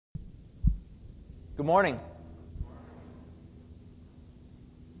Good morning.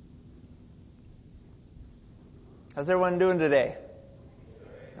 How's everyone doing today?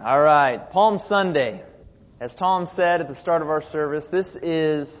 All right, Palm Sunday. As Tom said at the start of our service, this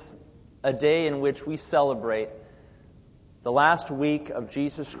is a day in which we celebrate the last week of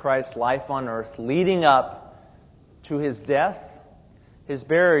Jesus Christ's life on earth, leading up to His death, His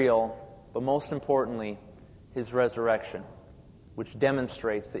burial, but most importantly, His resurrection, which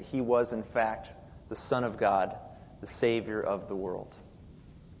demonstrates that He was in fact the Son of God, the Savior of the world.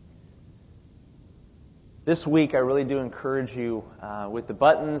 This week, I really do encourage you with the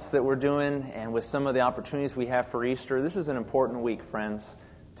buttons that we're doing and with some of the opportunities we have for Easter. This is an important week, friends,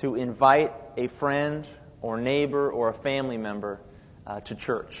 to invite a friend or neighbor or a family member to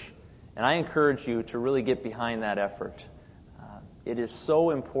church. And I encourage you to really get behind that effort. It is so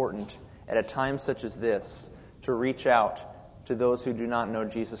important at a time such as this to reach out to those who do not know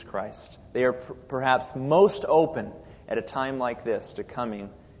Jesus Christ. They are perhaps most open at a time like this to coming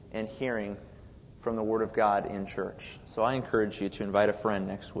and hearing from the Word of God in church. So I encourage you to invite a friend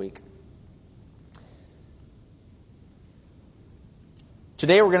next week.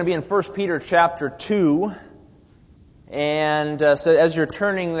 Today we're going to be in 1 Peter chapter 2. And so as you're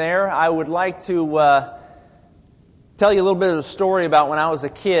turning there, I would like to tell you a little bit of a story about when I was a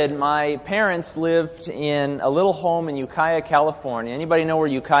kid. My parents lived in a little home in Ukiah, California. Anybody know where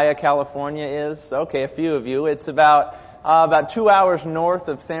Ukiah, California is? Okay, a few of you. It's about 2 hours north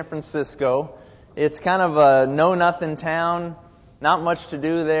of San Francisco. It's kind of a know-nothing town, not much to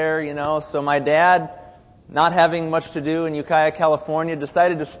do there, So my dad, not having much to do in Ukiah, California,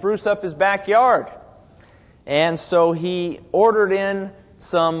 decided to spruce up his backyard. And so he ordered in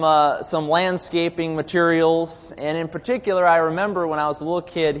some landscaping materials, and in particular, I remember when I was a little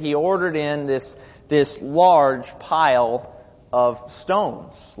kid, he ordered in this large pile of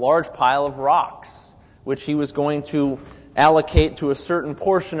stones, large pile of rocks, which he was going to allocate to a certain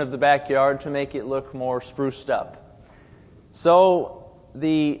portion of the backyard to make it look more spruced up. So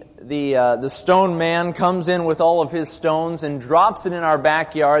the stone man comes in with all of his stones and drops it in our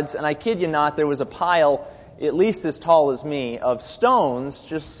backyards, and I kid you not, there was a pile at least as tall as me of stones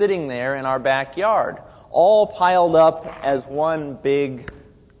just sitting there in our backyard, all piled up as one big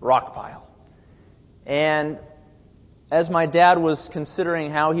rock pile. And as my dad was considering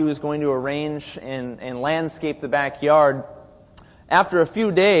how he was going to arrange and landscape the backyard, after a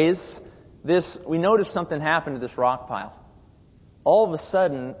few days, we noticed something happened to this rock pile. All of a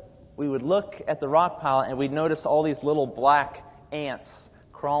sudden, we would look at the rock pile and we'd notice all these little black ants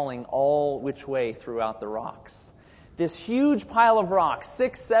crawling all which way throughout the rocks. This huge pile of rocks,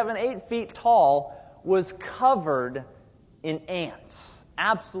 6, 7, 8 feet tall, was covered in ants.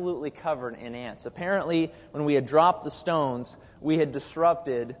 Absolutely covered in ants. Apparently, when we had dropped the stones, we had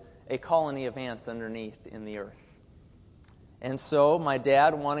disrupted a colony of ants underneath in the earth. And so my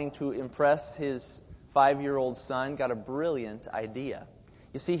dad, wanting to impress his 5-year-old son, got a brilliant idea.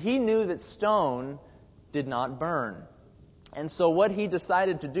 You see, he knew that stone did not burn. And so what he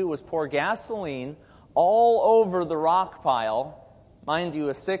decided to do was pour gasoline all over the rock pile, mind you,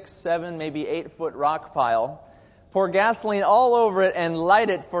 a 6, 7, maybe 8-foot rock pile, pour gasoline all over it and light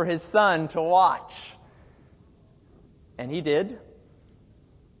it for his son to watch. And he did.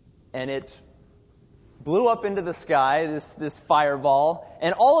 And it blew up into the sky, this fireball,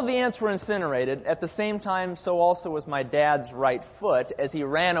 and all of the ants were incinerated. At the same time, so also was my dad's right foot as he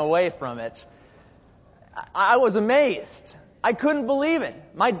ran away from it. I was amazed. I couldn't believe it.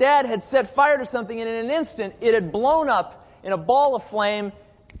 My dad had set fire to something, and in an instant, it had blown up in a ball of flame,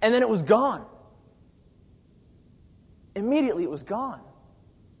 and then it was gone. Immediately it was gone.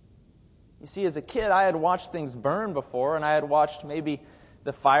 You see, as a kid, I had watched things burn before, and I had watched maybe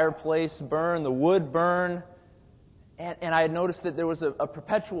the fireplace burn, the wood burn, and I had noticed that there was a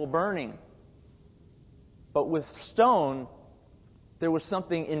perpetual burning. But with stone, there was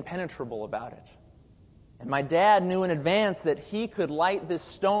something impenetrable about it. And my dad knew in advance that he could light this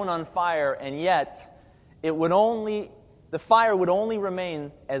stone on fire, and yet the fire would only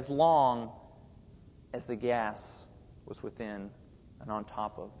remain as long as the gas was within and on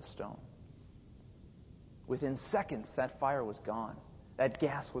top of the stone. Within seconds, that fire was gone. That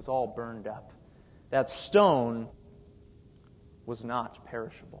gas was all burned up. That stone was not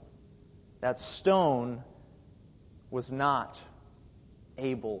perishable. That stone was not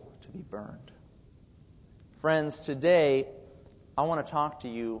able to be burned. Friends, today I want to talk to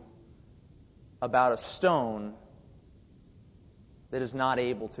you about a stone that is not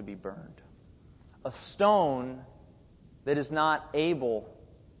able to be burned. A stone that is not able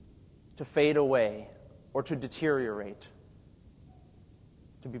to fade away or to deteriorate,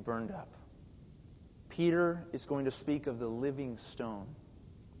 to be burned up. Peter is going to speak of the living stone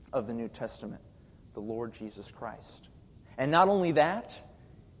of the New Testament, the Lord Jesus Christ. And not only that,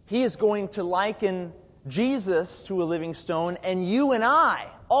 he is going to liken Jesus to a living stone, and you and I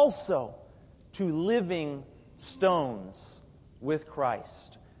also to living stones with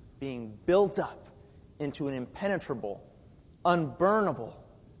Christ, being built up into an impenetrable, unburnable,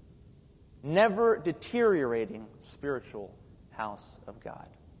 never deteriorating spiritual house of God.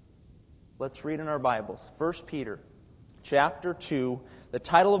 Let's read in our Bibles. 1 Peter chapter 2. The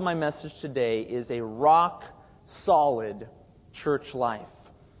title of my message today is A Rock Solid Church Life.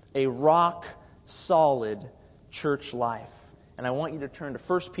 A rock solid church life. And I want you to turn to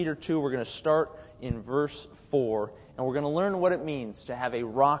 1 Peter 2. We're going to start in verse 4. And we're going to learn what it means to have a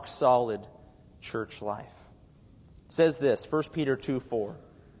rock solid church life. It says this, 1 Peter 2:4.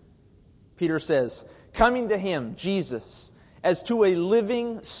 Peter says, coming to Him, Jesus, as to a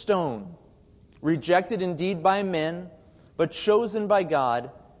living stone, rejected indeed by men, but chosen by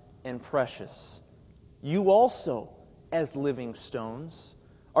God and precious. You also, as living stones,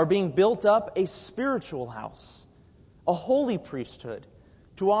 are being built up a spiritual house, a holy priesthood,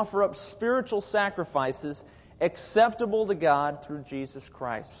 to offer up spiritual sacrifices acceptable to God through Jesus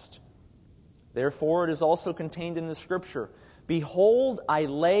Christ. Therefore, it is also contained in the Scripture, behold, I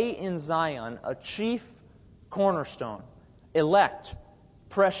lay in Zion a chief cornerstone, elect,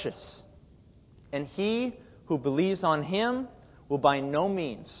 precious, and he who believes on Him will by no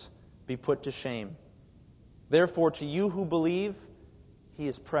means be put to shame. Therefore, to you who believe, He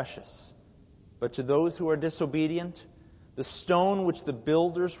is precious. But to those who are disobedient, the stone which the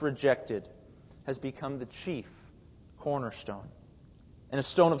builders rejected has become the chief cornerstone, and a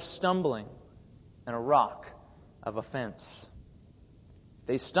stone of stumbling, and a rock of offense.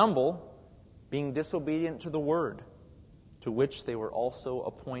 They stumble, being disobedient to the word, to which they were also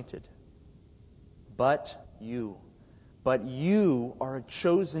appointed. But you are a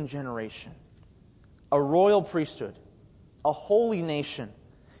chosen generation, a royal priesthood, a holy nation,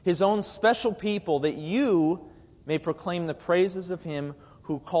 His own special people, that you may proclaim the praises of Him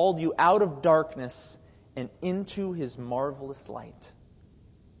who called you out of darkness and into His marvelous light,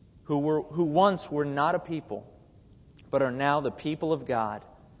 who once were not a people, but are now the people of God,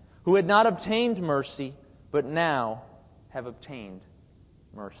 who had not obtained mercy, but now have obtained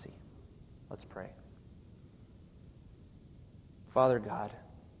mercy. Let's pray. Father God,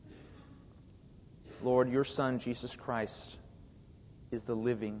 Lord, Your Son, Jesus Christ, is the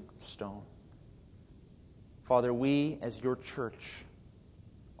living stone. Father, we as Your church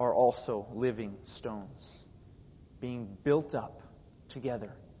are also living stones, being built up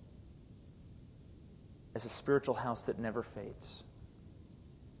together as a spiritual house that never fades.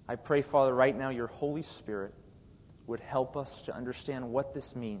 I pray, Father, right now Your Holy Spirit would help us to understand what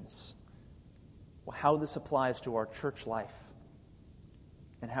this means, how this applies to our church life,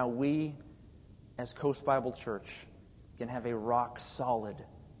 and how we, as Coast Bible Church, can have a rock-solid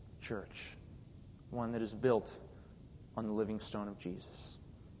church, one that is built on the living stone of Jesus.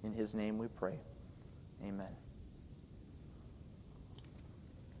 In His name we pray. Amen.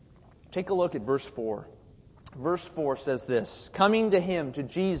 Take a look at verse 4. Verse 4 says this, coming to Him, to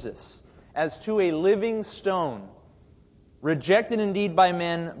Jesus, as to a living stone, rejected indeed by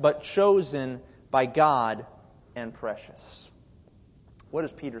men, but chosen by God and precious. What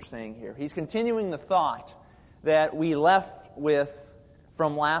is Peter saying here? He's continuing the thought that we left with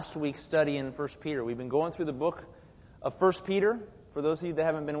from last week's study in 1 Peter. We've been going through the book of 1 Peter, for those of you that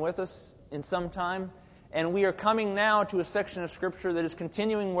haven't been with us in some time, and we are coming now to a section of Scripture that is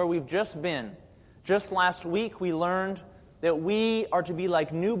continuing where we've just been. Just last week we learned that we are to be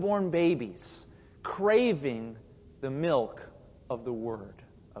like newborn babies, craving the milk of the Word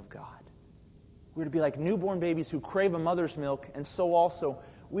of God. We're to be like newborn babies who crave a mother's milk, and so also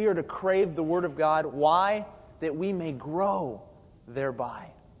we are to crave the Word of God. Why? That we may grow thereby.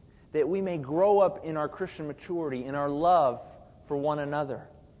 That we may grow up in our Christian maturity, in our love for one another.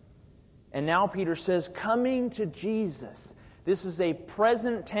 And now Peter says, coming to Jesus. This is a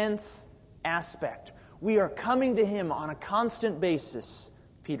present tense aspect. We are coming to Him on a constant basis,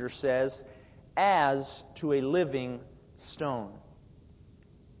 Peter says, as to a living stone.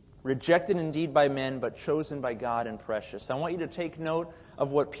 Rejected indeed by men, but chosen by God and precious. I want you to take note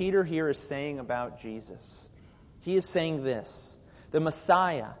of what Peter here is saying about Jesus. He is saying this: the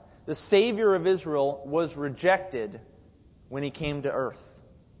Messiah, the Savior of Israel, was rejected when He came to earth.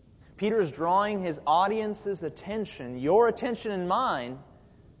 Peter is drawing his audience's attention, your attention and mine,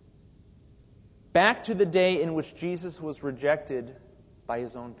 back to the day in which Jesus was rejected by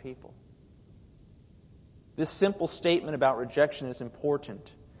His own people. This simple statement about rejection is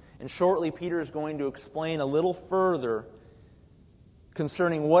important. And shortly, Peter is going to explain a little further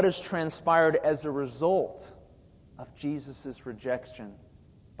concerning what has transpired as a result of Jesus' rejection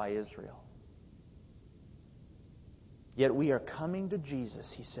by Israel. Yet we are coming to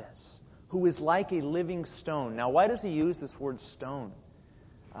Jesus, he says, who is like a living stone. Now, why does he use this word stone?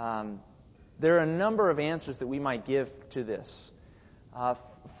 There are a number of answers that we might give to this.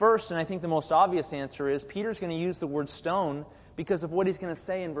 First, and I think the most obvious answer is, Peter's going to use the word stone because of what he's going to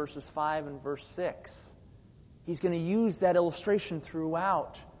say in verses 5 and verse 6. He's going to use that illustration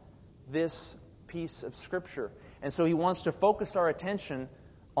throughout this piece of Scripture. And so he wants to focus our attention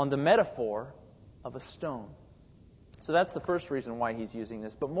on the metaphor of a stone. So that's the first reason why he's using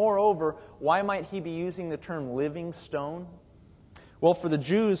this. But moreover, why might he be using the term living stone? Well, for the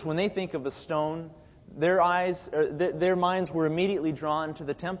Jews, when they think of a stone, their minds were immediately drawn to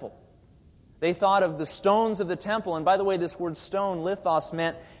the temple. They thought of the stones of the temple. And by the way, this word stone, lithos,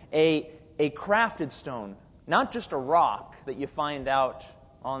 meant a crafted stone. Not just a rock that you find out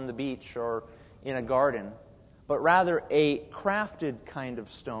on the beach or in a garden, but rather a crafted kind of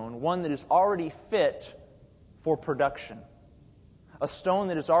stone, one that is already fit for production. A stone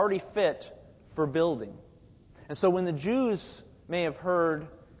that is already fit for building. And so when the Jews may have heard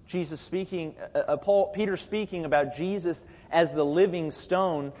Peter speaking about Jesus as the living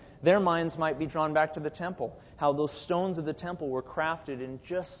stone, their minds might be drawn back to the temple. How those stones of the temple were crafted in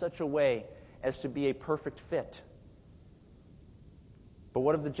just such a way as to be a perfect fit. But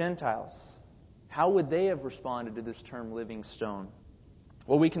what of the Gentiles? How would they have responded to this term living stone?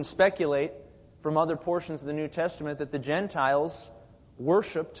 Well, we can speculate from other portions of the New Testament that the Gentiles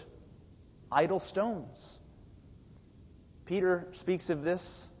worshipped idol stones. Peter speaks of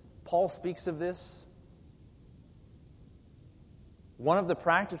this. Paul speaks of this. One of the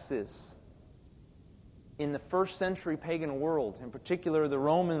practices in the first century pagan world, in particular the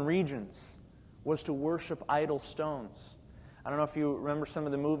Roman regions, was to worship idol stones. I don't know if you remember some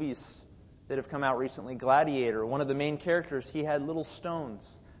of the movies that have come out recently. Gladiator, one of the main characters, he had little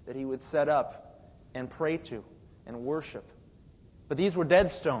stones that he would set up and pray to and worship. But these were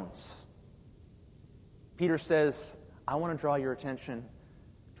dead stones. Peter says, I want to draw your attention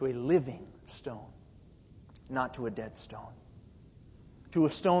to a living stone, not to a dead stone. To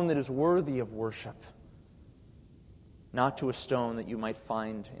a stone that is worthy of worship, not to a stone that you might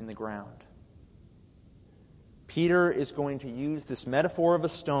find in the ground. Peter is going to use this metaphor of a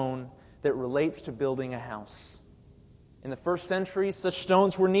stone that relates to building a house. In the first century, such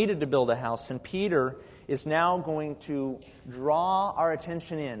stones were needed to build a house, and Peter is now going to draw our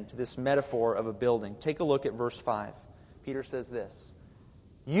attention in to this metaphor of a building. Take a look at verse 5. Peter says this,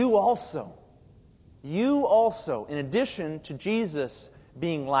 You also, in addition to Jesus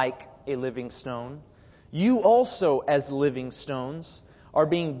being like a living stone, you also, as living stones, are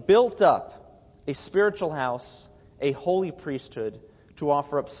being built up a spiritual house, a holy priesthood, to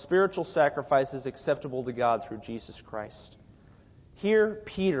offer up spiritual sacrifices acceptable to God through Jesus Christ. Here,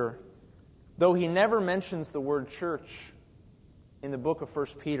 Peter, though he never mentions the word church in the book of 1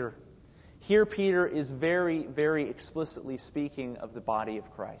 Peter, here Peter is very, very explicitly speaking of the body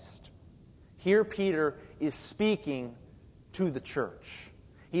of Christ. Here Peter is speaking to the church.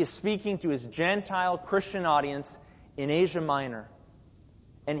 He is speaking to his Gentile Christian audience in Asia Minor.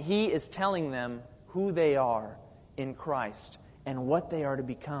 And he is telling them who they are in Christ and what they are to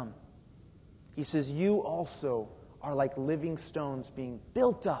become. He says, you also are like living stones being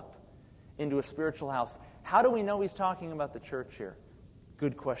built up into a spiritual house. How do we know he's talking about the church here?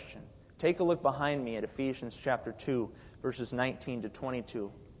 Good question. Take a look behind me at Ephesians chapter 2, verses 19 to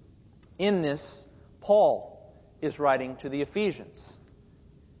 22. In this, Paul is writing to the Ephesians.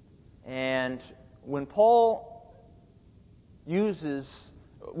 And when Paul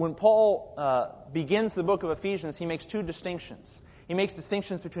begins the book of Ephesians, he makes two distinctions. He makes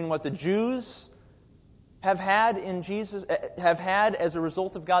distinctions between what the Jews have had in Jesus, have had as a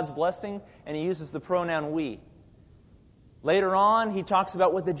result of God's blessing, and he uses the pronoun we. Later on, he talks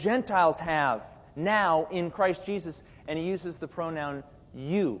about what the Gentiles have now in Christ Jesus, and he uses the pronoun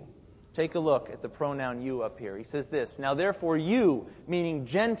you. Take a look at the pronoun you up here. He says this, Now therefore you, meaning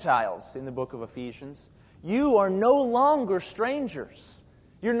Gentiles in the book of Ephesians, you are no longer strangers.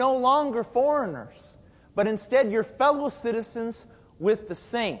 You're no longer foreigners. But instead you're fellow citizens with the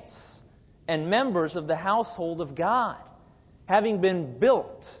saints and members of the household of God, having been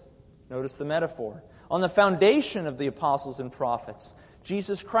built, notice the metaphor, on the foundation of the apostles and prophets,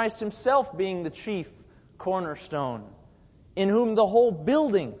 Jesus Christ himself being the chief cornerstone, in whom the whole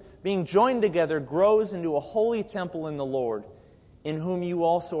building, being joined together, grows into a holy temple in the Lord, in whom you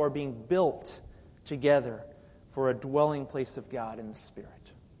also are being built together for a dwelling place of God in the Spirit.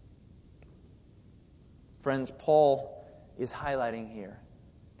 Friends, Paul is highlighting here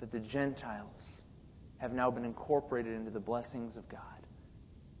that the Gentiles have now been incorporated into the blessings of God.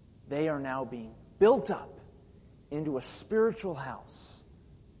 They are now being built up into a spiritual house,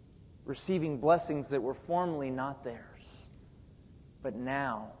 receiving blessings that were formerly not theirs. But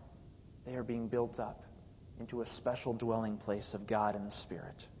now they are being built up into a special dwelling place of God in the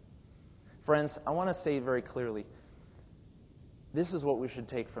Spirit. Friends, I want to say very clearly, this is what we should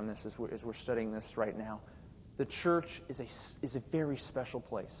take from this as we're studying this right now. The church is a very special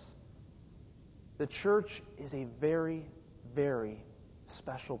place. The church is a very, very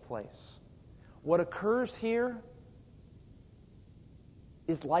special place. What occurs here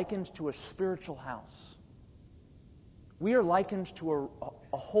is likened to a spiritual house. We are likened to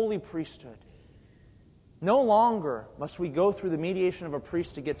a holy priesthood. No longer must we go through the mediation of a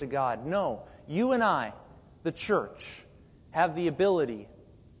priest to get to God. No, you and I, the church, have the ability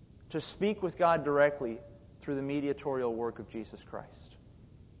to speak with God directly through the mediatorial work of Jesus Christ.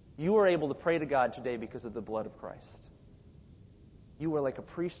 You are able to pray to God today because of the blood of Christ. You are like a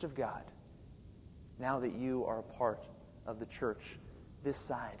priest of God now that you are a part of the church this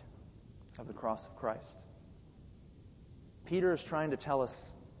side of the cross of Christ. Peter is trying to tell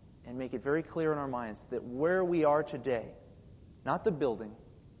us and make it very clear in our minds that where we are today, not the building,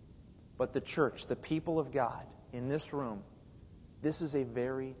 but the church, the people of God in this room, this is a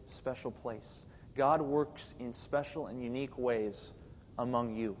very special place. God works in special and unique ways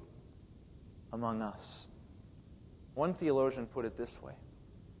among you, among us. One theologian put it this way.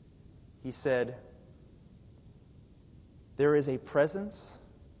 He said, "There is a presence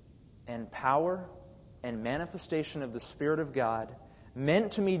and power and manifestation of the Spirit of God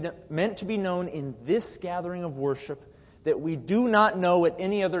meant to be known in this gathering of worship that we do not know at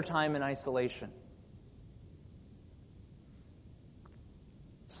any other time in isolation."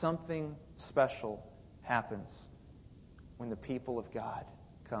 Something special happens when the people of God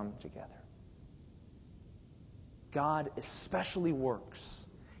come together. God especially works.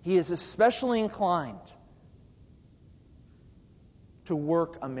 He is especially inclined to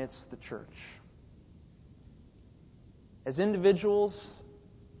work amidst the church. As individuals,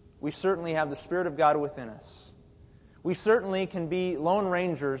 we certainly have the Spirit of God within us. We certainly can be lone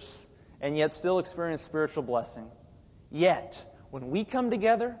rangers and yet still experience spiritual blessing. Yet, when we come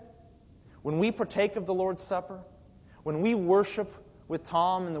together, when we partake of the Lord's Supper, when we worship with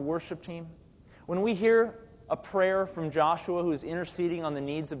Tom and the worship team, when we hear a prayer from Joshua who is interceding on the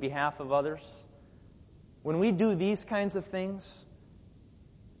needs of behalf of others, when we do these kinds of things,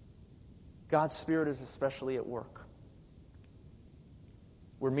 God's Spirit is especially at work.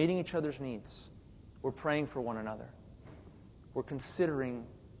 We're meeting each other's needs. We're praying for one another. We're considering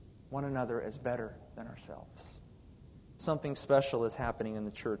one another as better than ourselves. Something special is happening in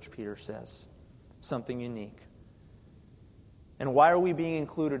the church, Peter says. Something unique. And why are we being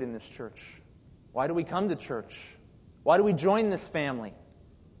included in this church? Why do we come to church? Why do we join this family?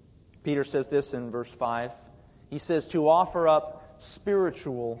 Peter says this in verse 5. He says, to offer up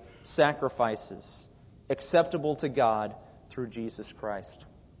spiritual sacrifices acceptable to God through Jesus Christ.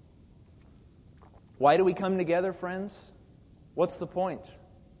 Why do we come together, friends? What's the point?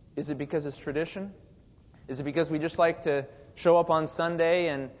 Is it because it's tradition? Is it because we just like to show up on Sunday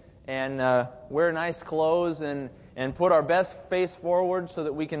and wear nice clothes and put our best face forward so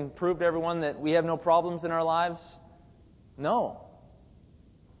that we can prove to everyone that we have no problems in our lives? No.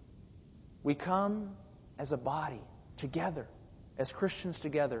 We come as a body together, as Christians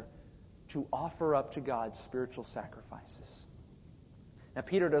together, to offer up to God spiritual sacrifices. Now,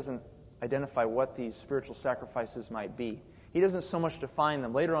 Peter doesn't identify what these spiritual sacrifices might be. He doesn't so much define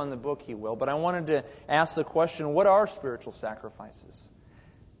them. Later on in the book he will. But I wanted to ask the question, what are spiritual sacrifices?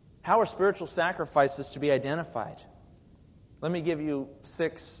 How are spiritual sacrifices to be identified? Let me give you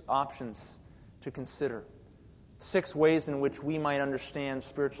 6 options to consider. 6 ways in which we might understand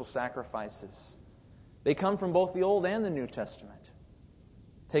spiritual sacrifices. They come from both the Old and the New Testament.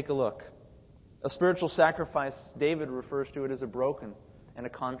 Take a look. A spiritual sacrifice, David refers to it as a broken and a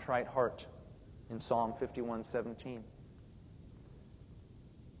contrite heart in Psalm 51:17.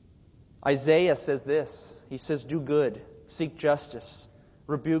 Isaiah says this. He says, do good, seek justice,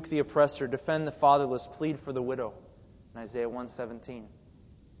 rebuke the oppressor, defend the fatherless, plead for the widow. In Isaiah 1:17.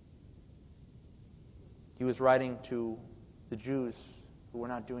 He was writing to the Jews who were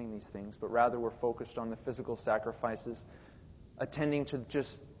not doing these things, but rather were focused on the physical sacrifices, attending to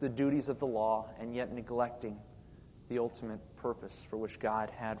just the duties of the law, and yet neglecting the ultimate purpose for which God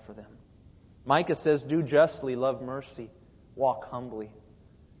had for them. Micah says, do justly, love mercy, walk humbly.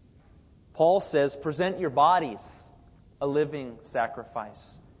 Paul says, present your bodies a living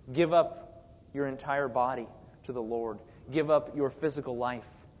sacrifice. Give up your entire body to the Lord. Give up your physical life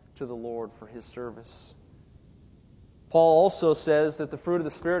to the Lord for His service. Paul also says that the fruit of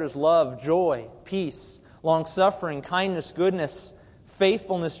the Spirit is love, joy, peace, long-suffering, kindness, goodness,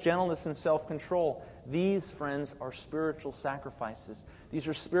 faithfulness, gentleness, and self-control. These, friends, are spiritual sacrifices. These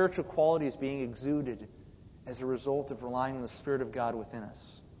are spiritual qualities being exuded as a result of relying on the Spirit of God within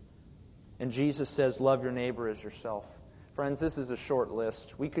us. And Jesus says, love your neighbor as yourself. Friends, this is a short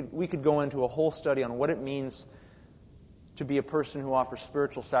list. We could go into a whole study on what it means to be a person who offers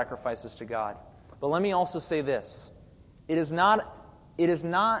spiritual sacrifices to God. But let me also say this. It is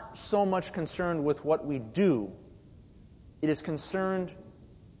not so much concerned with what we do. It is concerned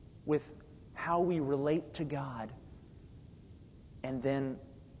with how we relate to God and then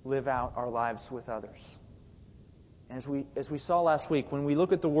live out our lives with others. As we saw last week, when we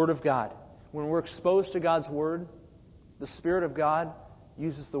look at the Word of God, when we're exposed to God's Word, the Spirit of God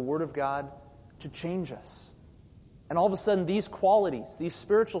uses the Word of God to change us. And all of a sudden, these qualities, these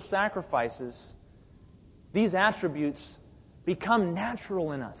spiritual sacrifices, these attributes become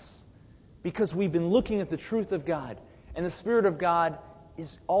natural in us because we've been looking at the truth of God. And the Spirit of God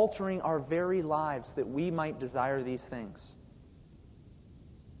is altering our very lives that we might desire these things.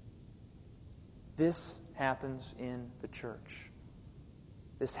 This happens in the church.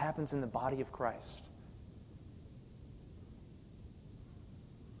 This happens in the body of Christ.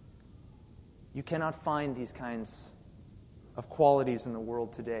 You cannot find these kinds of qualities in the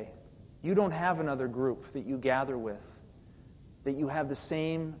world today. You don't have another group that you gather with that you have the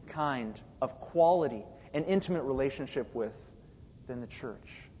same kind of quality and intimate relationship with than the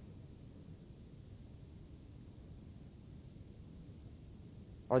church.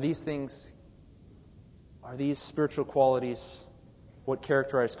 Are these spiritual qualities what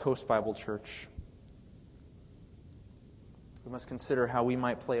characterize Coast Bible Church? We must consider how we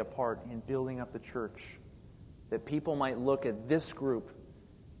might play a part in building up the church, that people might look at this group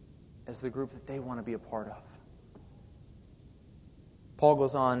as the group that they want to be a part of.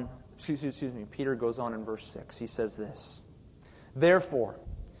 Peter goes on in verse 6. He says this, therefore,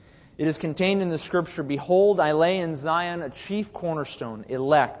 it is contained in the Scripture, behold, I lay in Zion a chief cornerstone,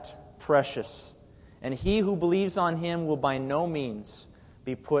 elect, precious, and he who believes on Him will by no means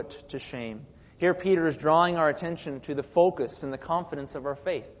be put to shame. Here Peter is drawing our attention to the focus and the confidence of our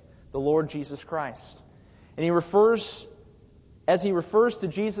faith, the Lord Jesus Christ. And as he refers to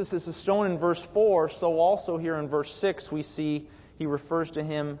Jesus as a stone in verse 4, so also here in verse 6 we see he refers to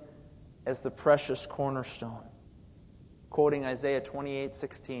Him as the precious cornerstone. Quoting Isaiah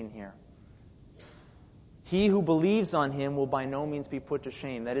 28:16 here. He who believes on Him will by no means be put to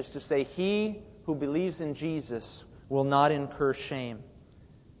shame. That is to say, he who believes in Jesus will not incur shame.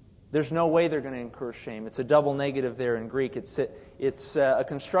 There's no way they're going to incur shame. It's a double negative there in Greek. It's a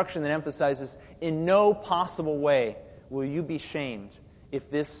construction that emphasizes in no possible way will you be shamed if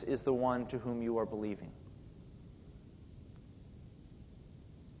this is the one to whom you are believing.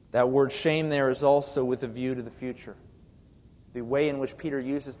 That word shame there is also with a view to the future. The way in which Peter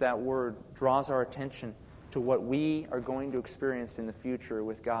uses that word draws our attention to what we are going to experience in the future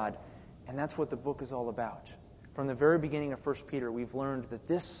with God. And that's what the book is all about. From the very beginning of 1 Peter, we've learned that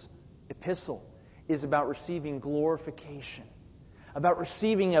this epistle is about receiving glorification, about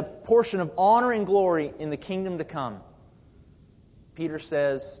receiving a portion of honor and glory in the kingdom to come. Peter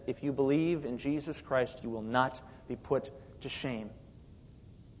says, if you believe in Jesus Christ, you will not be put to shame.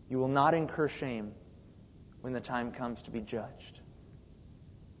 You will not incur shame when the time comes to be judged.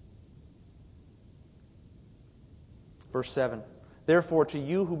 Verse 7. Therefore, to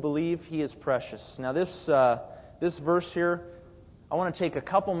you who believe, He is precious. Now this verse here, I want to take a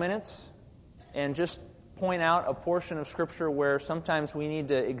couple minutes and just point out a portion of Scripture where sometimes we need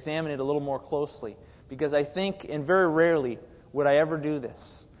to examine it a little more closely. Because I think, and very rarely would I ever do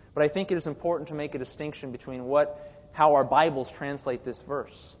this, but I think it is important to make a distinction between how our Bibles translate this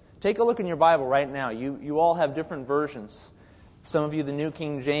verse. Take a look in your Bible right now. You all have different versions. Some of you the New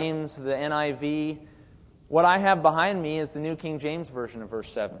King James, the NIV. What I have behind me is the New King James Version of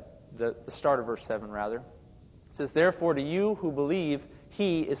verse 7. The start of verse 7, rather. It says, therefore to you who believe,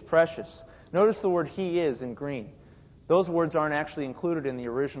 He is precious. Notice the word He is in green. Those words aren't actually included in the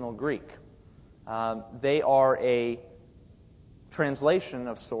original Greek. They are a translation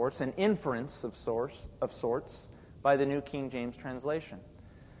of sorts, an inference of sorts by the New King James translation.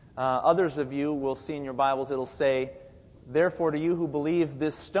 Others of you will see in your Bibles, it'll say, therefore to you who believe,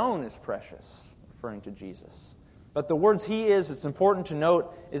 this stone is precious, referring to Jesus. But the words He is, it's important to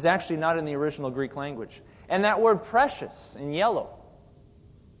note, is actually not in the original Greek language. And that word precious, in yellow,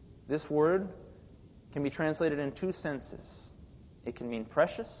 this word can be translated in two senses. It can mean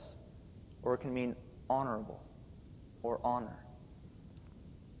precious, or it can mean honorable or honor.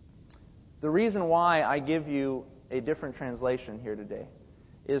 The reason why I give you a different translation here today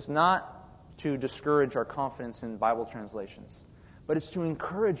is not to discourage our confidence in Bible translations, but it's to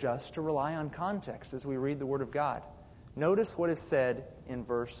encourage us to rely on context as we read the Word of God. Notice what is said in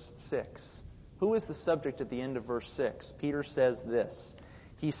verse 6. Who is the subject at the end of verse 6? Peter says this.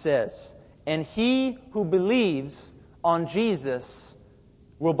 He says, "And he who believes on Jesus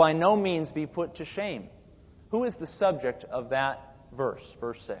will by no means be put to shame." Who is the subject of that verse,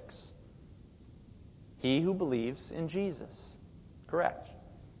 verse 6? He who believes in Jesus. Correct.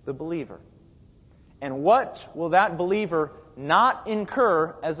 The believer. And what will that believer not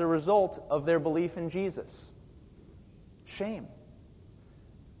incur as a result of their belief in Jesus? Shame.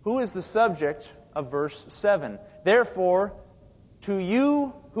 Who is the subject of verse 7? Therefore, to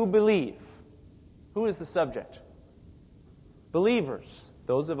you who believe. Who is the subject? Believers.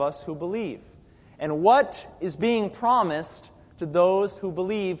 Those of us who believe. And what is being promised to those who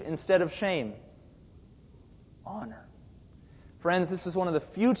believe instead of shame? Honor. Friends, this is one of the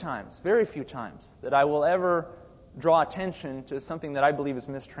few times, very few times, that I will ever draw attention to something that I believe is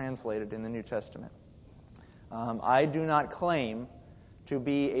mistranslated in the New Testament. I do not claim to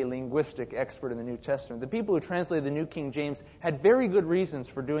be a linguistic expert in the New Testament. The people who translated the New King James had very good reasons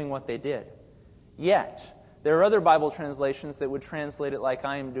for doing what they did. Yet, there are other Bible translations that would translate it like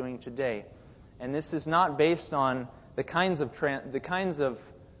I am doing today. And this is not based on the kinds of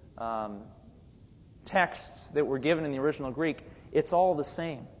texts that were given in the original Greek. It's all the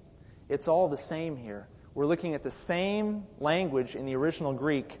same. It's all the same here. We're looking at the same language in the original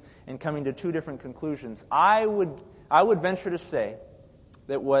Greek and coming to two different conclusions. I would venture to say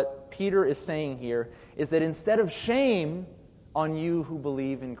that what Peter is saying here is that instead of shame on you who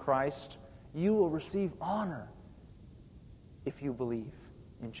believe in Christ, you will receive honor if you believe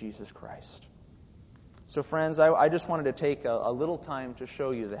in Jesus Christ. So friends, I just wanted to take a little time to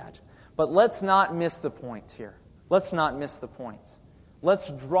show you that. But let's not miss the point here. Let's not miss the point. Let's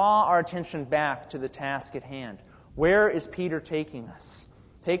draw our attention back to the task at hand. Where is Peter taking us?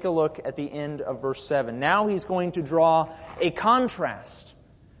 Take a look at the end of verse 7. Now he's going to draw a contrast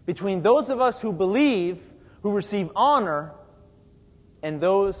between those of us who believe, who receive honor, and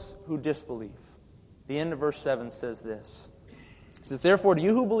those who disbelieve. The end of verse 7 says this. It says, "Therefore to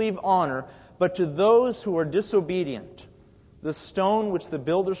you who believe honor, but to those who are disobedient, the stone which the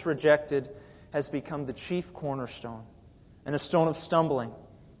builders rejected has become the chief cornerstone, and a stone of stumbling,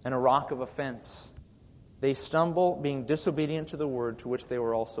 and a rock of offense. They stumble, being disobedient to the word to which they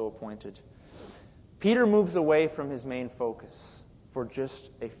were also appointed." Peter moves away from his main focus for just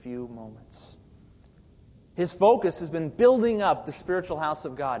a few moments. His focus has been building up the spiritual house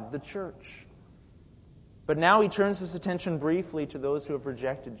of God, the church. But now he turns his attention briefly to those who have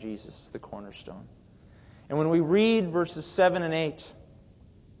rejected Jesus, the cornerstone. And when we read verses 7 and 8,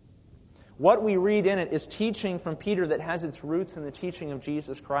 what we read in it is teaching from Peter that has its roots in the teaching of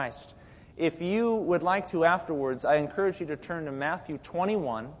Jesus Christ. If you would like to afterwards, I encourage you to turn to Matthew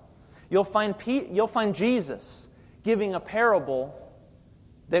 21. You'll find Jesus giving a parable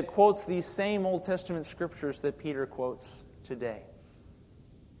that quotes these same Old Testament scriptures that Peter quotes today.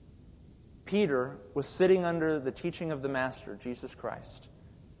 Peter was sitting under the teaching of the Master, Jesus Christ,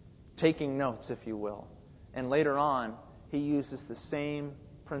 taking notes, if you will. And later on, he uses the same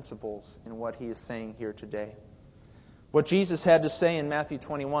principles in what he is saying here today. What Jesus had to say in Matthew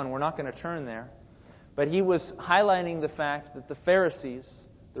 21, we're not going to turn there, but he was highlighting the fact that the Pharisees,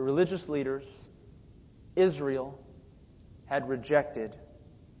 the religious leaders, Israel, had rejected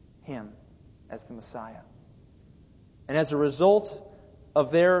him as the Messiah. And as a result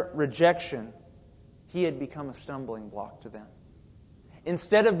of their rejection, he had become a stumbling block to them.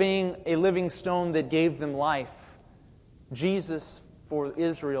 Instead of being a living stone that gave them life, Jesus for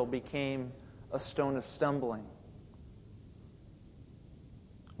Israel became a stone of stumbling,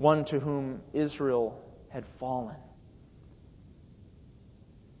 one to whom Israel had fallen.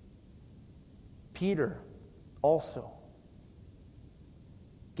 Peter also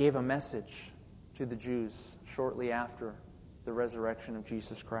gave a message to the Jews shortly after the resurrection of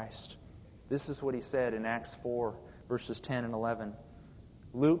Jesus Christ. This is what he said in Acts 4, verses 10 and 11.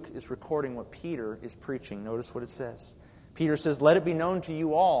 Luke is recording what Peter is preaching. Notice what it says. Peter says, "Let it be known to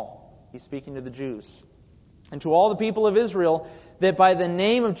you all," he's speaking to the Jews, "and to all the people of Israel, that by the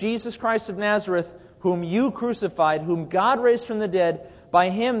name of Jesus Christ of Nazareth, whom you crucified, whom God raised from the dead, by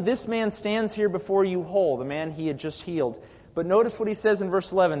him this man stands here before you whole," the man he had just healed. But notice what he says in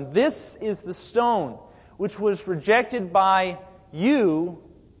verse 11. "This is the stone which was rejected by you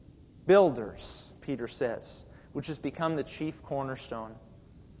builders," Peter says, "which has become the chief cornerstone."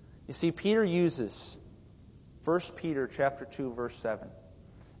 You see, Peter uses 1 Peter chapter 2, verse 7.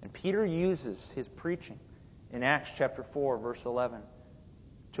 And Peter uses his preaching in Acts chapter 4, verse 11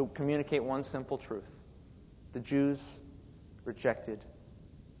 to communicate one simple truth. The Jews rejected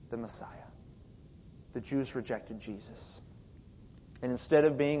the Messiah. The Jews rejected Jesus. And instead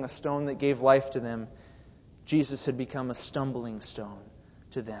of being a stone that gave life to them, Jesus had become a stumbling stone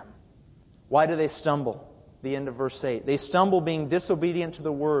to them. Why do they stumble? The end of verse 8. They stumble being disobedient to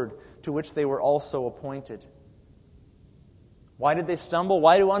the word to which they were also appointed. Why did they stumble?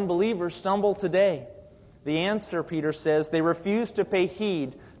 Why do unbelievers stumble today? The answer, Peter says, they refuse to pay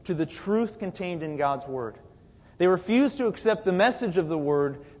heed to the truth contained in God's Word. They refuse to accept the message of the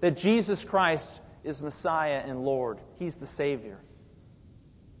Word that Jesus Christ is Messiah and Lord. He's the Savior.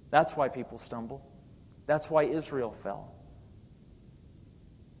 That's why people stumble. That's why Israel fell.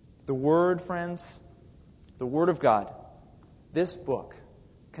 The Word, friends, the Word of God, this book,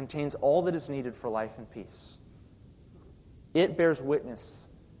 contains all that is needed for life and peace. It bears witness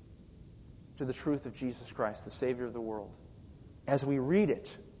to the truth of Jesus Christ, the Savior of the world. As we read it,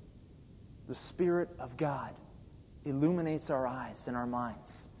 the Spirit of God illuminates our eyes and our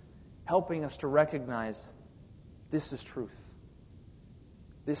minds, helping us to recognize this is truth.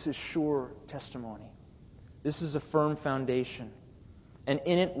 This is sure testimony. This is a firm foundation. And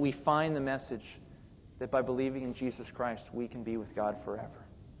in it we find the message that by believing in Jesus Christ, we can be with God forever.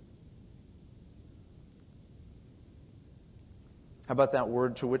 How about that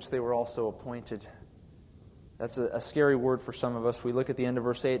word to which they were also appointed? That's a scary word for some of us. We look at the end of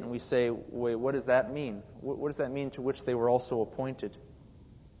verse 8 and we say, wait, what does that mean? What does that mean, to which they were also appointed?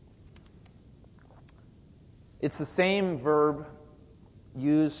 It's the same verb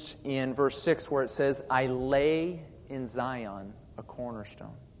used in verse 6 where it says, I lay in Zion a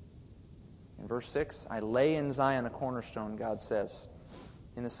cornerstone. In verse 6, I lay in Zion a cornerstone, God says.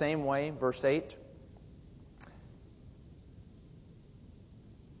 In the same way, verse 8,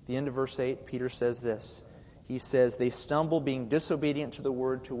 the end of verse 8, Peter says this. He says, they stumble being disobedient to the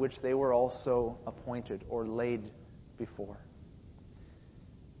word to which they were also appointed or laid before.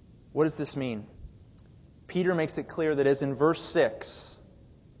 What does this mean? Peter makes it clear that as in verse 6,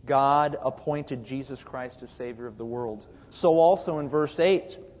 God appointed Jesus Christ as Savior of the world, so also in verse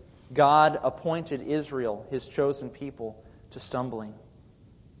 8, God appointed Israel, His chosen people, to stumbling.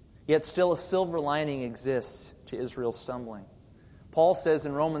 Yet still a silver lining exists to Israel's stumbling. Paul says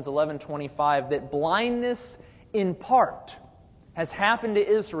in Romans 11:25 that blindness in part has happened to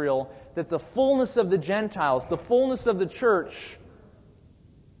Israel, that the fullness of the Gentiles, the fullness of the church,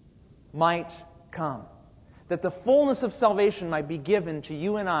 might come. That the fullness of salvation might be given to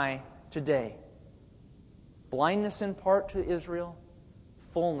you and I today. Blindness in part to Israel,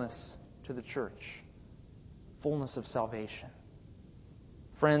 fullness to the church. Fullness of salvation.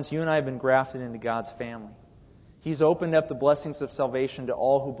 Friends, you and I have been grafted into God's family. He's opened up the blessings of salvation to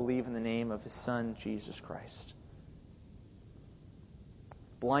all who believe in the name of His Son, Jesus Christ.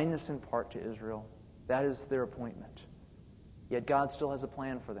 Blindness in part to Israel, that is their appointment. Yet God still has a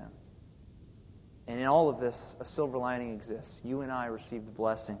plan for them. And in all of this, a silver lining exists. You and I receive the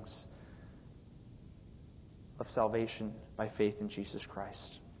blessings of salvation by faith in Jesus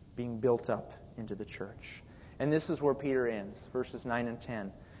Christ, being built up into the church. And this is where Peter ends, verses 9 and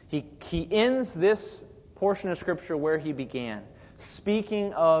 10. He ends this portion of Scripture where he began,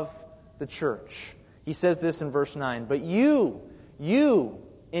 speaking of the church. He says this in verse 9, but you,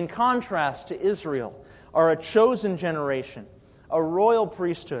 in contrast to Israel, are a chosen generation, a royal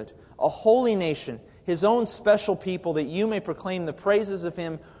priesthood, a holy nation, His own special people, that you may proclaim the praises of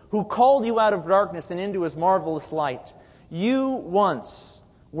Him who called you out of darkness and into His marvelous light. You once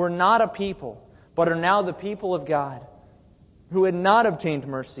were not a people, but are now the people of God, who had not obtained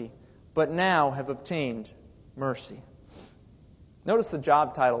mercy, but now have obtained mercy. Notice the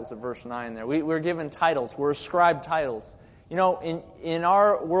job titles of verse 9 there. We're given titles. We're ascribed titles. You know, in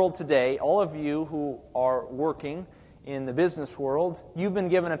our world today, all of you who are working in the business world, you've been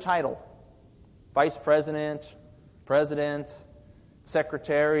given a title. Vice president, president,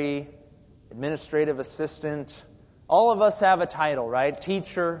 secretary, administrative assistant. All of us have a title, right?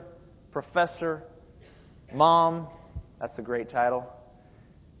 Teacher, professor, mom. That's a great title.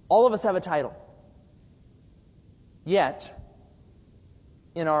 All of us have a title. Yet,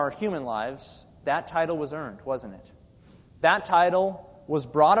 in our human lives, that title was earned, wasn't it? That title was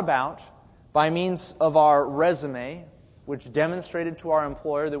brought about by means of our resume, which demonstrated to our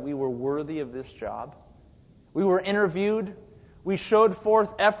employer that we were worthy of this job. We were interviewed. We showed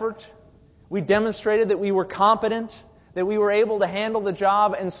forth effort. We demonstrated that we were competent, that we were able to handle the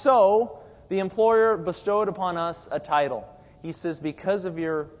job, and so the employer bestowed upon us a title. He says, because of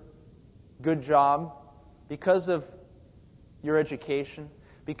your good job, because of your education,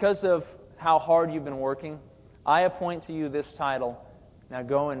 because of how hard you've been working, I appoint to you this title. Now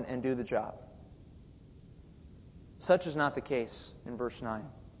go and do the job. Such is not the case in verse 9.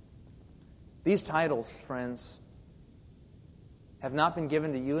 These titles, friends, have not been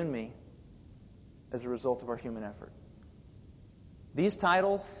given to you and me as a result of our human effort. These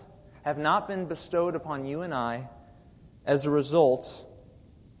titles have not been bestowed upon you and I as a result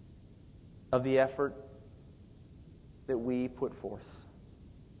of the effort that we put forth.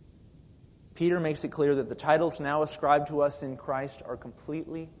 Peter makes it clear that the titles now ascribed to us in Christ are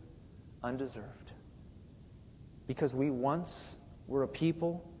completely undeserved. Because we once were a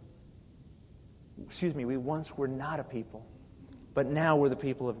people, we once were not a people, but now we're the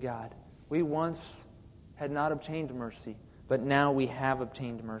people of God. We once had not obtained mercy, but now we have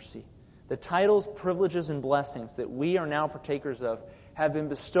obtained mercy. The titles, privileges, and blessings that we are now partakers of have been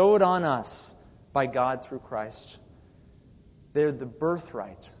bestowed on us by God through Christ. They're the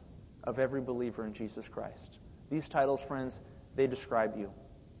birthright of every believer in Jesus Christ. These titles, friends, they describe you.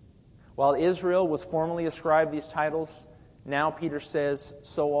 While Israel was formerly ascribed these titles, now Peter says,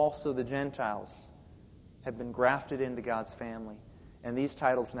 so also the Gentiles have been grafted into God's family. And these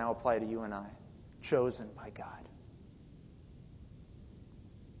titles now apply to you and I, chosen by God.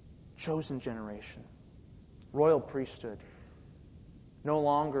 Chosen generation, royal priesthood. No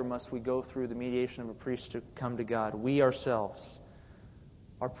longer must we go through the mediation of a priest to come to God. We ourselves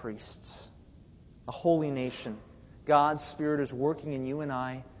are priests, a holy nation. God's Spirit is working in you and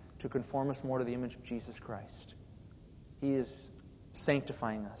I to conform us more to the image of Jesus Christ. He is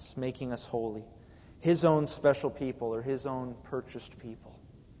sanctifying us, making us holy. His own special people or His own purchased people.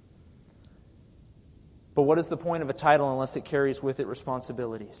 But what is the point of a title unless it carries with it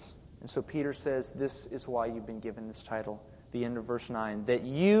responsibilities? And so Peter says, this is why you've been given this title. The end of verse 9. That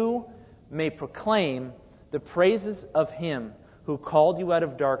you may proclaim the praises of Him who called you out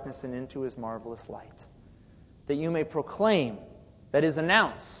of darkness and into His marvelous light. That you may proclaim, that is,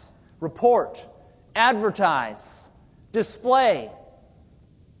 announce, report, advertise, display.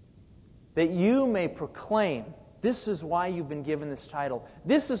 That you may proclaim. This is why you've been given this title.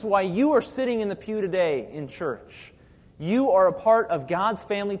 This is why you are sitting in the pew today in church. You are a part of God's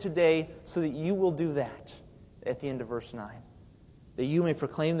family today so that you will do that at the end of verse 9. That you may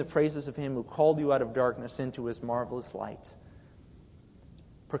proclaim the praises of Him who called you out of darkness into His marvelous light.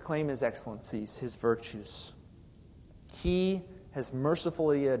 Proclaim His excellencies, His virtues. He has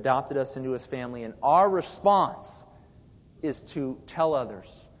mercifully adopted us into His family, and our response is to tell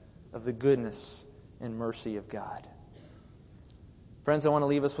others of the goodness and mercy of God. Friends, I want to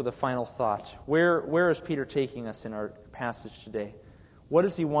leave us with a final thought. Where is Peter taking us in our passage today? What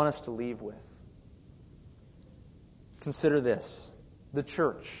does he want us to leave with? Consider this. The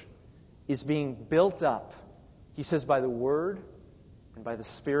church is being built up, he says, by the Word and by the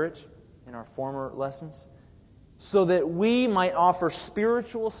Spirit in our former lessons, so that we might offer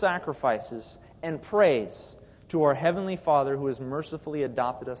spiritual sacrifices and praise to our Heavenly Father who has mercifully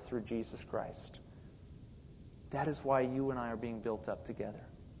adopted us through Jesus Christ. That is why you and I are being built up together.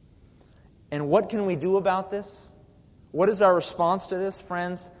 And what can we do about this? What is our response to this,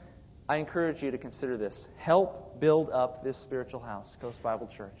 friends? I encourage you to consider this. Help build up this spiritual house, Coast Bible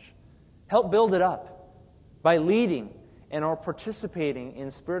Church. Help build it up by leading and or participating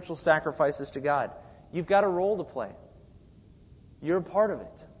in spiritual sacrifices to God. You've got a role to play. You're a part of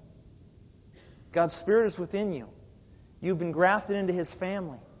it. God's Spirit is within you. You've been grafted into His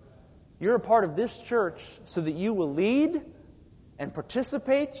family. You're a part of this church so that you will lead and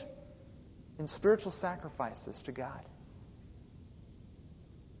participate in spiritual sacrifices to God.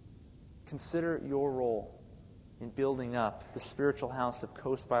 Consider your role in building up the spiritual house of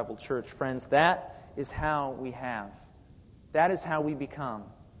Coast Bible Church. Friends, that is how we become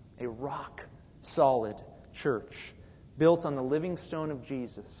a rock-solid church built on the living stone of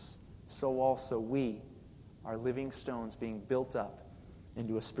Jesus. So also we are living stones being built up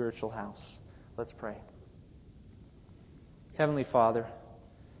into a spiritual house. Let's pray. Heavenly Father,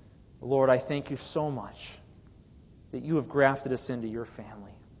 Lord, I thank You so much that You have grafted us into Your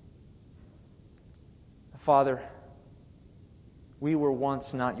family. Father, we were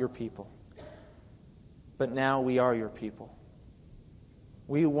once not Your people, but now we are Your people.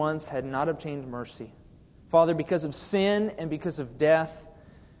 We once had not obtained mercy. Father, because of sin and because of death,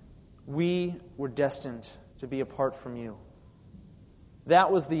 we were destined to be apart from You.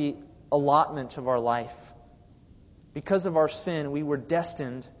 That was the allotment of our life. Because of our sin, we were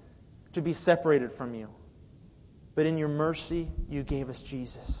destined to be separated from You. But in Your mercy, You gave us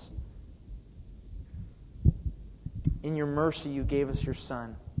Jesus. In Your mercy, You gave us Your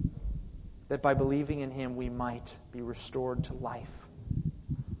Son. that by believing in Him we might be restored to life,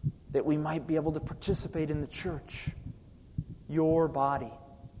 that we might be able to participate in the church, your body,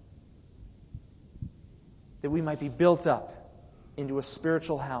 that we might be built up into a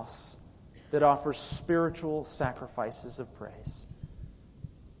spiritual house that offers spiritual sacrifices of praise.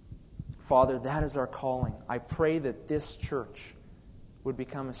 Father, that is our calling. I pray that this church would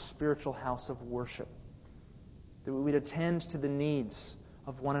become a spiritual house of worship, that we would attend to the needs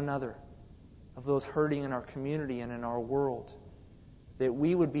of one another, of those hurting in our community and in our world, that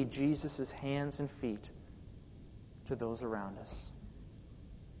we would be Jesus' hands and feet to those around us.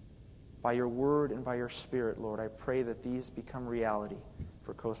 By your word and by your Spirit, Lord, I pray that these become reality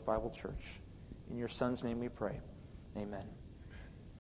for Coast Bible Church. In your Son's name we pray. Amen.